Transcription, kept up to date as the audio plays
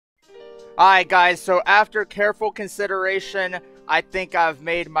Alright guys, so after careful consideration, I think I've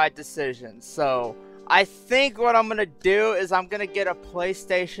made my decision. So, I think what I'm going to do is I'm going to get a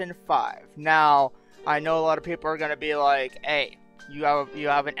PlayStation 5. Now, I know a lot of people are going to be like, hey, you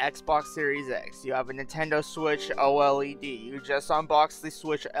have an Xbox Series X, you have a Nintendo Switch OLED, you just unboxed the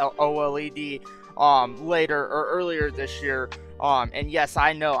Switch OLED later or earlier this year. And yes,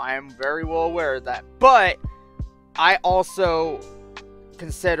 I know, I am very well aware of that. But, I also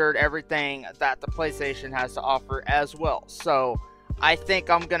considered everything that the PlayStation has to offer as well. So I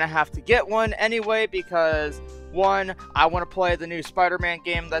think I'm gonna have to get one anyway because one, I want to play the new Spider-Man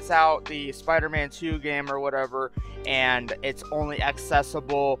game that's out, the Spider-Man 2 game or whatever, and it's only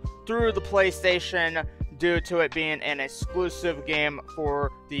accessible through the PlayStation due to it being an exclusive game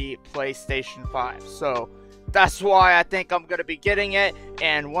for the PlayStation 5. So that's why I think I'm gonna be getting it,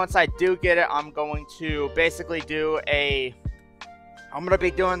 and once I do get it, I'm going to basically I'm going to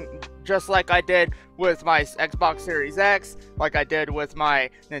be doing just like I did with my Xbox Series X, like I did with my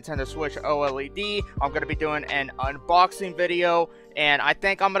Nintendo Switch OLED. I'm going to be doing an unboxing video, and I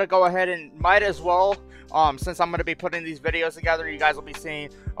think I'm going to go ahead and might as well, since I'm going to be putting these videos together, you guys will be seeing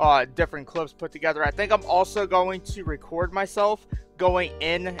different clips put together. I think I'm also going to record myself going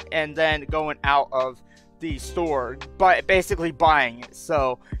in and then going out of the store, but basically buying it.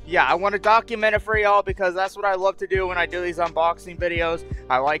 So yeah, I want to document it for y'all because that's what I love to do when I do these unboxing videos.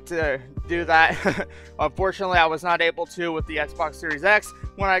 I like to do that. Unfortunately, I was not able to with the Xbox Series X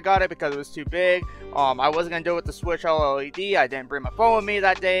when I got it because it was too big. I wasn't gonna do it with the Switch OLED. I didn't bring my phone with me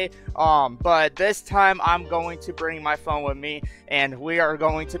that day, but this time I'm going to bring my phone with me, and we are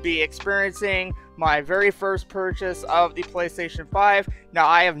going to be experiencing my very first purchase of the PlayStation 5.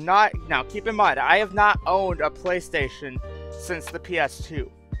 Now keep in mind, I have not owned a PlayStation since the PS2.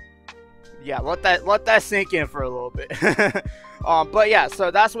 Yeah, let that sink in for a little bit. But yeah,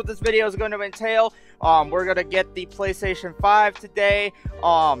 so that's what this video is going to entail. We're going to get the PlayStation 5 today.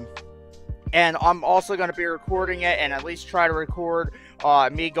 And I'm also going to be recording it and at least try to record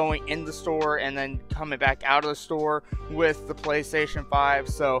me going in the store and then coming back out of the store with the PlayStation 5.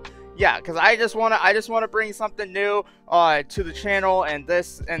 So yeah, because I just want to bring something new to the channel, and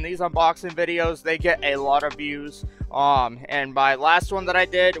these unboxing videos, they get a lot of views. And my last one that I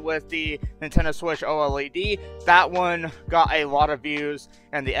did with the Nintendo Switch OLED, that one got a lot of views,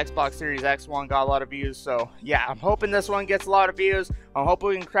 and the Xbox Series X one got a lot of views. So yeah, I'm hoping this one gets a lot of views. I'm hoping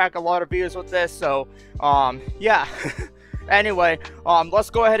we can crack a lot of views with this. So yeah. Anyway, let's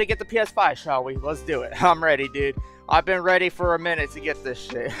go ahead and get the PS5, shall we? Let's do it. I'm ready, dude. I've been ready for a minute to get this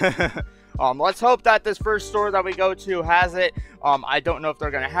shit. Let's hope that this first store that we go to has it. I don't know if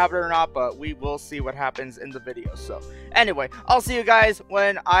they're going to have it or not, but we will see what happens in the video. So, anyway, I'll see you guys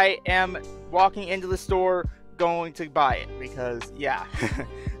when I am walking into the store going to buy it. Because, yeah,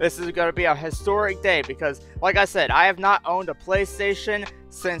 this is going to be a historic day. Because, like I said, I have not owned a PlayStation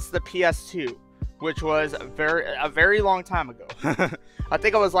since the PS2, which was a very long time ago. I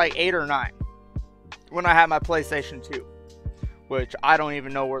think I was like 8 or 9 when I had my PlayStation 2, which I don't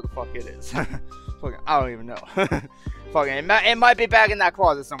even know where the fuck it is. I don't even know. It might be back in that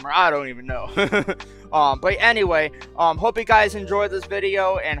closet somewhere. I don't even know. But anyway, hope you guys enjoyed this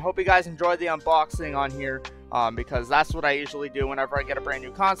video, and hope you guys enjoyed the unboxing on here, because that's what I usually do whenever I get a brand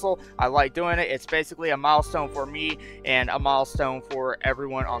new console. I like doing it. It's basically a milestone for me and a milestone for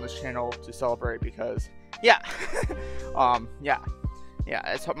everyone on this channel to celebrate, because yeah.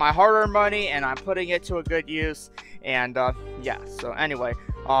 Yeah, it's my hard-earned money, and I'm putting it to a good use. And yeah, so anyway,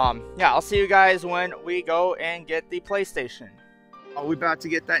 yeah, I'll see you guys when we go and get the PlayStation. Oh, we're about to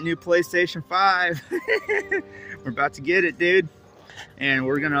get that new PlayStation 5. We're about to get it, dude, and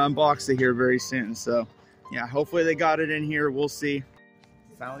we're gonna unbox it here very soon. So yeah, hopefully they got it in here. We'll see.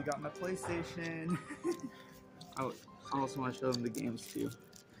 Finally got my PlayStation. I also want to show them the games too.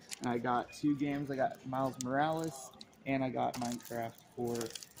 I got 2 games. I got Miles Morales, and I got Minecraft for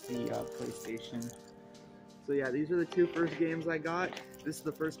the PlayStation. So yeah, these are the 2 first games I got. This is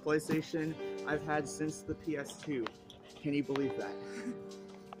the first PlayStation I've had since the PS2. Can you believe that?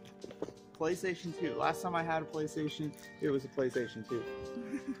 PlayStation 2. Last time I had a PlayStation, it was a PlayStation 2.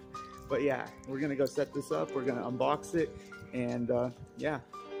 But yeah, we're gonna go set this up. We're gonna unbox it, and yeah.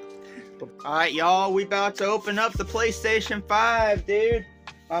 Alright, y'all, we about to open up the PlayStation 5, dude.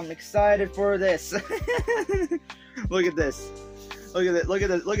 I'm excited for this. Look at this. Look at it.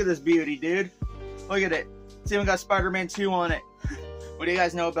 Look at this beauty, dude. Look at it. It's even got Spider-Man 2 on it. What do you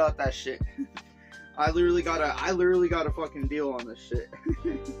guys know about that shit? I literally got a fucking deal on this shit.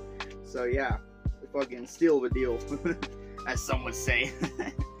 So yeah, a fucking steal of a deal, as some would say.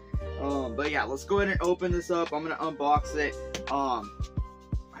 But yeah, let's go ahead and open this up. I'm gonna unbox it.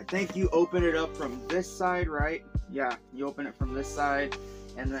 I think you open it up from this side, right? Yeah, you open it from this side,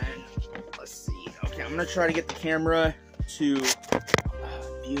 and then, let's see. Okay, I'm gonna try to get the camera to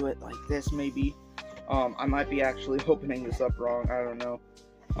view it like this, maybe. I might be actually opening this up wrong, I don't know.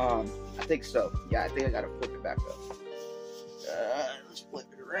 I think so. Yeah, I think I gotta flip it back up. Let's flip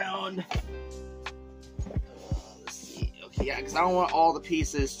it around. Let's see. Okay, yeah, because I don't want all the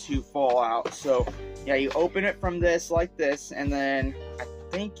pieces to fall out. So, yeah, you open it from this like this, and then I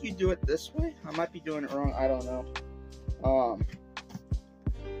think you do it this way. I might be doing it wrong. I don't know.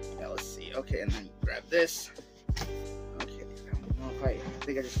 Yeah, let's see. Okay, and then you grab this. Okay, I don't know if I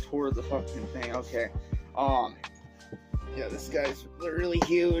think I just tore the fucking thing. Okay. Yeah, this guy's really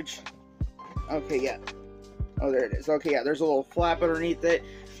huge. Okay, yeah. Oh, there it is. Okay, yeah, there's a little flap underneath it.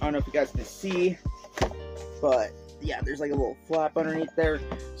 I don't know if you guys can see, but yeah, there's like a little flap underneath there.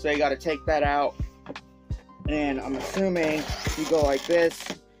 So you got to take that out. And I'm assuming you go like this,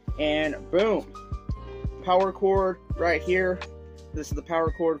 and boom. Power cord right here. This is the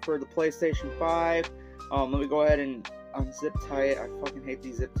power cord for the PlayStation 5. Let me go ahead and unzip tie it. I fucking hate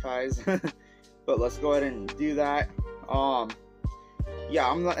these zip ties. But let's go ahead and do that.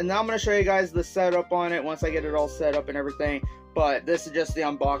 Yeah, and now I'm going to show you guys the setup on it once I get it all set up and everything. But this is just the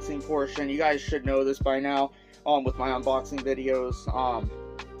unboxing portion. You guys should know this by now with my unboxing videos.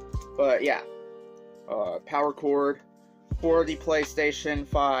 But yeah, power cord for the PlayStation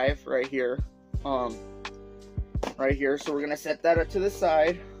 5 right here. Right here. So we're going to set that up to the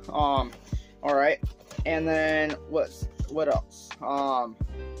side. Alright. And then what else?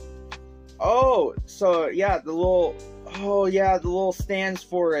 Oh, so yeah, the little stands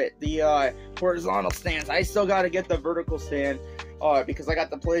for it, the horizontal stands. I still got to get the vertical stand because I got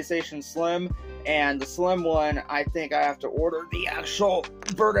the PlayStation Slim, and the Slim one, I think I have to order the actual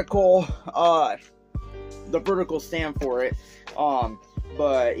vertical stand for it.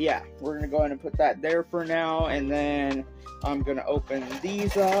 But yeah, we're gonna go ahead and put that there for now, and then I'm gonna open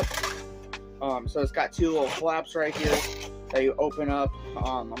these up. So it's got two little flaps right here that you open up.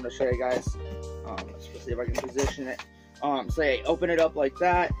 I'm going to show you guys. Let's see if I can position it. So yeah, open it up like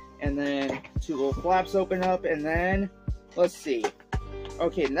that, and then two little flaps open up, and then, let's see.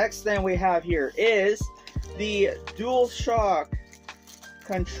 Okay, next thing we have here is the DualShock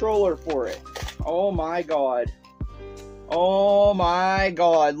controller for it. Oh my god. Oh my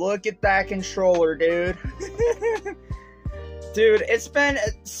god, look at that controller, dude. Dude, it's been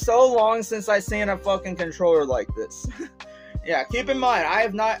so long since I've seen a fucking controller like this. Yeah, keep in mind, I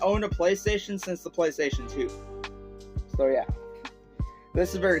have not owned a PlayStation since the PlayStation 2. So yeah,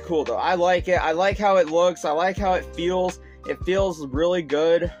 this is very cool though. I like it. I like how it looks. I like how it feels. It feels really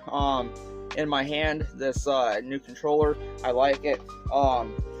good in my hand, this new controller. I like it.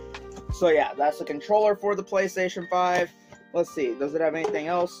 So yeah, that's the controller for the PlayStation 5. Let's see, does it have anything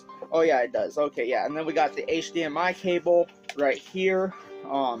else? Oh yeah, it does. Okay, yeah, and then we got the HDMI cable right here.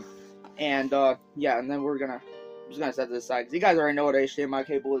 Yeah, and then I'm just gonna set this aside because you guys already know what HDMI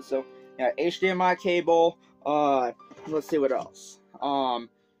cable is. So yeah, HDMI cable. Let's see what else.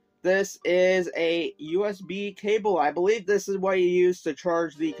 This is a USB cable. I believe this is what you use to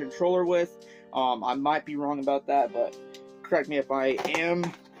charge the controller with. I might be wrong about that, but correct me if I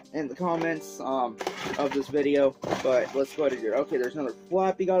am in the comments of this video. But let's go ahead and do it. Okay, there's another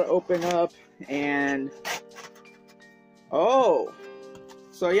flap you gotta open up, and oh,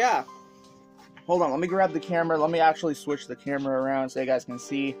 so yeah. Hold on, let me grab the camera. Let me actually switch the camera around so you guys can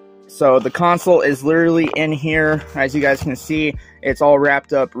see. So the console is literally in here. As you guys can see, it's all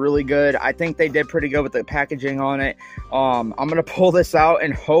wrapped up really good. I think they did pretty good with the packaging on it. I'm going to pull this out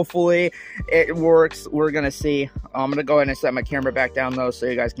and hopefully it works. We're going to see. I'm going to go ahead and set my camera back down though so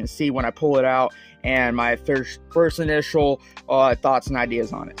you guys can see when I pull it out and my first initial thoughts and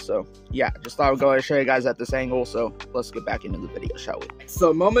ideas on it. So yeah, just thought I would go ahead and show you guys at this angle. So let's get back into the video, shall we?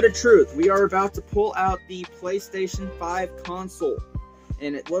 So moment of truth. We are about to pull out the PlayStation 5 console.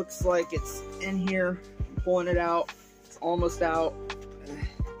 And it looks like it's in here. I'm pulling it out. It's almost out.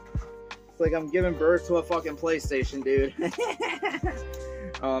 It's like I'm giving birth to a fucking PlayStation, dude.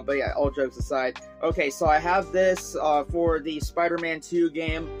 But yeah, all jokes aside. Okay, so I have this for the Spider-Man 2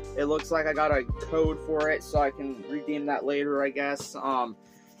 game. It looks like I got a code for it, so I can redeem that later, I guess. Yeah,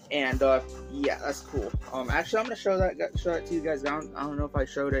 that's cool. Actually, I'm gonna show it to you guys. I don't know if I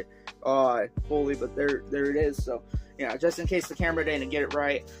showed it fully, but there it is. So yeah, just in case the camera didn't get it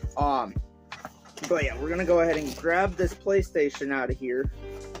right. But yeah, we're gonna go ahead and grab this PlayStation out of here.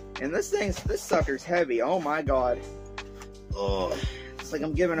 And this sucker's heavy. Oh my god. Oh, it's like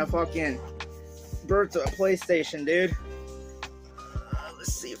I'm giving a fucking birth to a PlayStation, dude.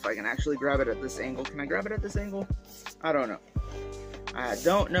 Let's see if I can actually grab it at this angle. Can I grab it at this angle? I don't know. I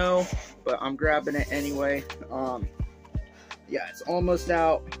don't know, but I'm grabbing it anyway. Yeah, it's almost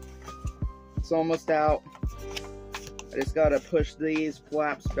out. It's almost out. I just gotta push these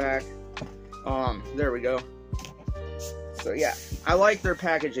flaps back. There we go. So yeah, I like their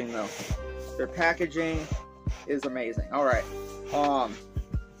packaging though. Their packaging is amazing. Alright.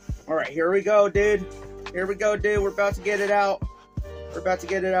 Alright, here we go, dude. Here we go, dude. We're about to get it out. We're about to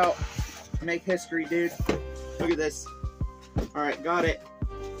get it out. Make history, dude. Look at this. Alright, got it.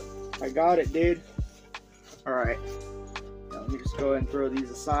 I got it, dude. Alright. Let me just go ahead and throw these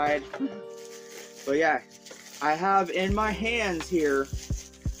aside. But yeah, I have in my hands here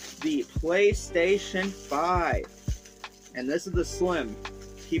the PlayStation 5. And this is the Slim.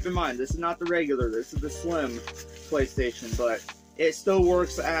 Keep in mind, this is not the regular. This is the Slim PlayStation. But it still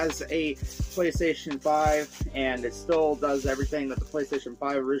works as a PlayStation 5. And it still does everything that the PlayStation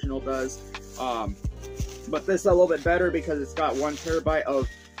 5 original does. But this is a little bit better because it's got 1 terabyte of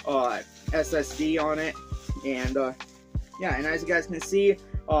SSD on it. And yeah, and as you guys can see,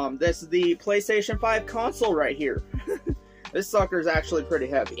 this is the PlayStation 5 console right here. This sucker is actually pretty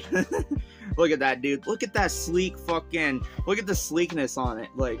heavy. Look at that, dude. Look at that sleek fucking... Look at the sleekness on it.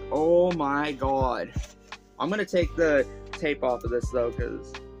 Like, oh my god. I'm gonna take the tape off of this though,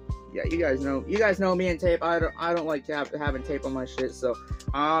 because yeah, you guys know me and tape. I don't like having tape on my shit, so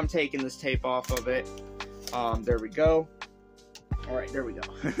I'm taking this tape off of it. There we go. All right, there we go.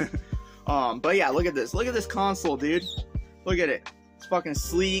 But yeah, look at this. Look at this console, dude. Look at it. It's fucking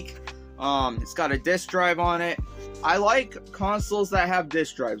sleek. It's got a disc drive on it. I like consoles that have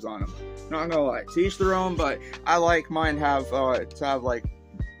disc drives on them. Not gonna lie, to each their own, but I like mine to have like,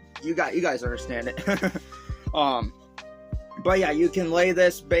 you guys understand it. But yeah, you can lay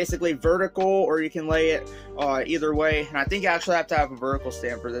this basically vertical, or you can lay it either way. And I think you actually have to have a vertical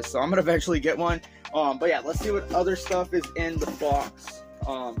stand for this, so I'm gonna eventually get one. But yeah, let's see what other stuff is in the box.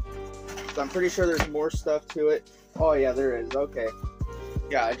 So I'm pretty sure there's more stuff to it. Oh yeah, there is. Okay.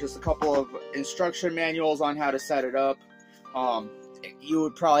 Yeah, just a couple of instruction manuals on how to set it up. You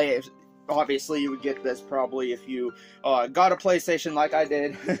would probably, obviously, you would get this probably if you got a PlayStation like I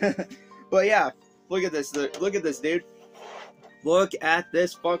did. But yeah, look at this. Look at this, dude. Look at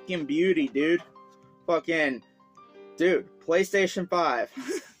this fucking beauty, dude. Fucking, dude, PlayStation 5.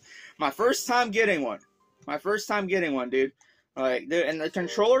 My first time getting one. My first time getting one, dude. Like, dude, and the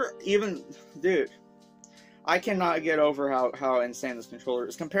controller, even, dude, I cannot get over how insane this controller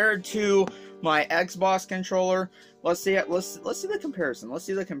is compared to my Xbox controller. Let's see the comparison. Let's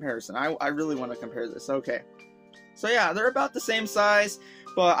see the comparison. I really want to compare this. Okay. So yeah, they're about the same size,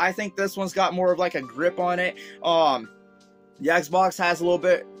 but I think this one's got more of like a grip on it. The Xbox has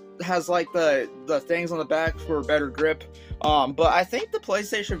like the things on the back for a better grip. But I think the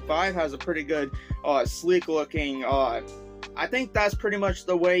PlayStation 5 has a pretty good sleek looking I think that's pretty much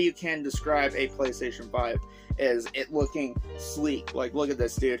the way you can describe a PlayStation 5, is it looking sleek. Like, look at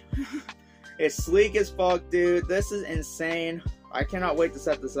this, dude. It's sleek as fuck, dude. This is insane. I cannot wait to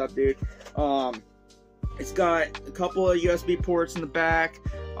set this up, dude. It's got a couple of USB ports in the back.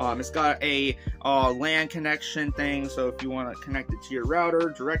 It's got a LAN connection thing, so if you want to connect it to your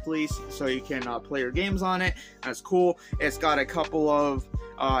router directly so you can play your games on it, that's cool. It's got a couple of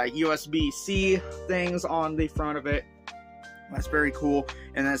USB-C things on the front of it. That's very cool.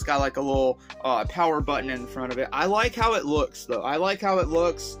 And then it's got like a little power button in front of it. I like how it looks, though. I like how it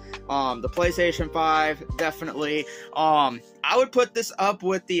looks. The PlayStation 5, definitely. I would put this up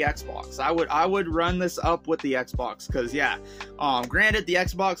with the Xbox. I would run this up with the Xbox, because yeah. Granted, the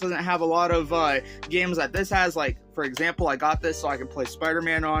Xbox doesn't have a lot of games that this has. Like, for example, I got this so I can play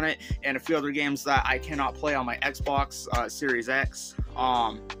Spider-Man on it, and a few other games that I cannot play on my Xbox Series X.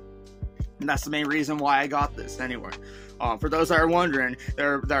 And that's the main reason why I got this anyway. For those that are wondering, that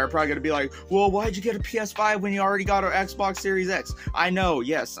are probably going to be like, well, why'd you get a PS5 when you already got an Xbox Series X? I know,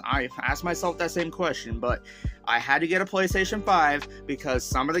 yes, I asked myself that same question, but I had to get a PlayStation 5 because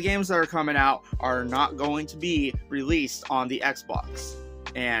some of the games that are coming out are not going to be released on the Xbox.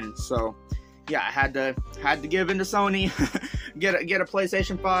 And so, yeah, I had to give in to Sony, get a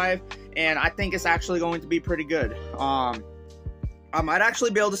PlayStation 5, and I think it's actually going to be pretty good. I might actually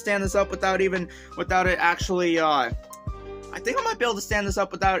be able to stand this up without it actually, I think I might be able to stand this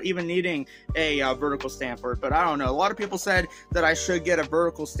up without even needing a vertical stand for it, but I don't know. A lot of people said that I should get a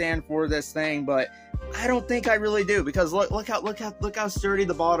vertical stand for this thing, but I don't think I really do, because look how sturdy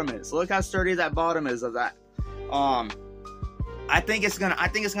the bottom is. Look how sturdy that bottom is of that. I think it's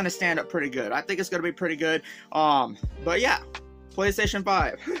gonna stand up pretty good. I think it's gonna be pretty good. But yeah, PlayStation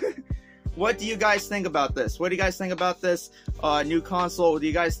 5. what do you guys think about this? What do you guys think about this new console? Do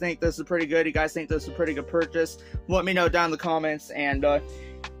you guys think this is pretty good? Do you guys think this is a pretty good purchase? Let me know down in the comments. And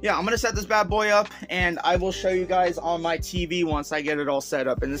yeah, I'm gonna set this bad boy up, and I will show you guys on my TV once I get it all set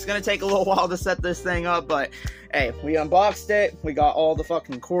up. And it's gonna take a little while to set this thing up, but hey, we unboxed it. We got all the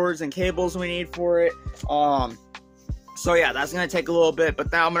fucking cords and cables we need for it. So yeah, that's gonna take a little bit,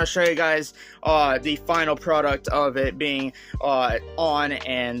 but now I'm gonna show you guys the final product of it being on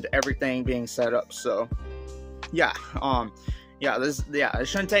and everything being set up. So yeah, it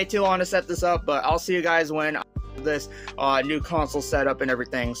shouldn't take too long to set this up, but I'll see you guys when this new console setup and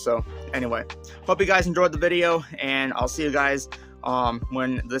everything. So anyway, hope you guys enjoyed the video, and I'll see you guys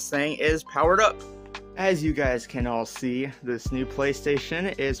when this thing is powered up. As you guys can all see, this new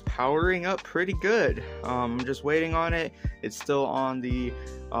PlayStation is powering up pretty good. I'm just waiting on it. It's still on the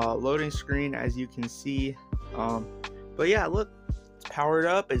loading screen, as you can see. But yeah, look, it's powered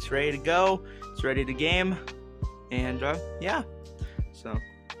up. It's ready to go. It's ready to game. And yeah, so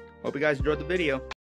hope you guys enjoyed the video.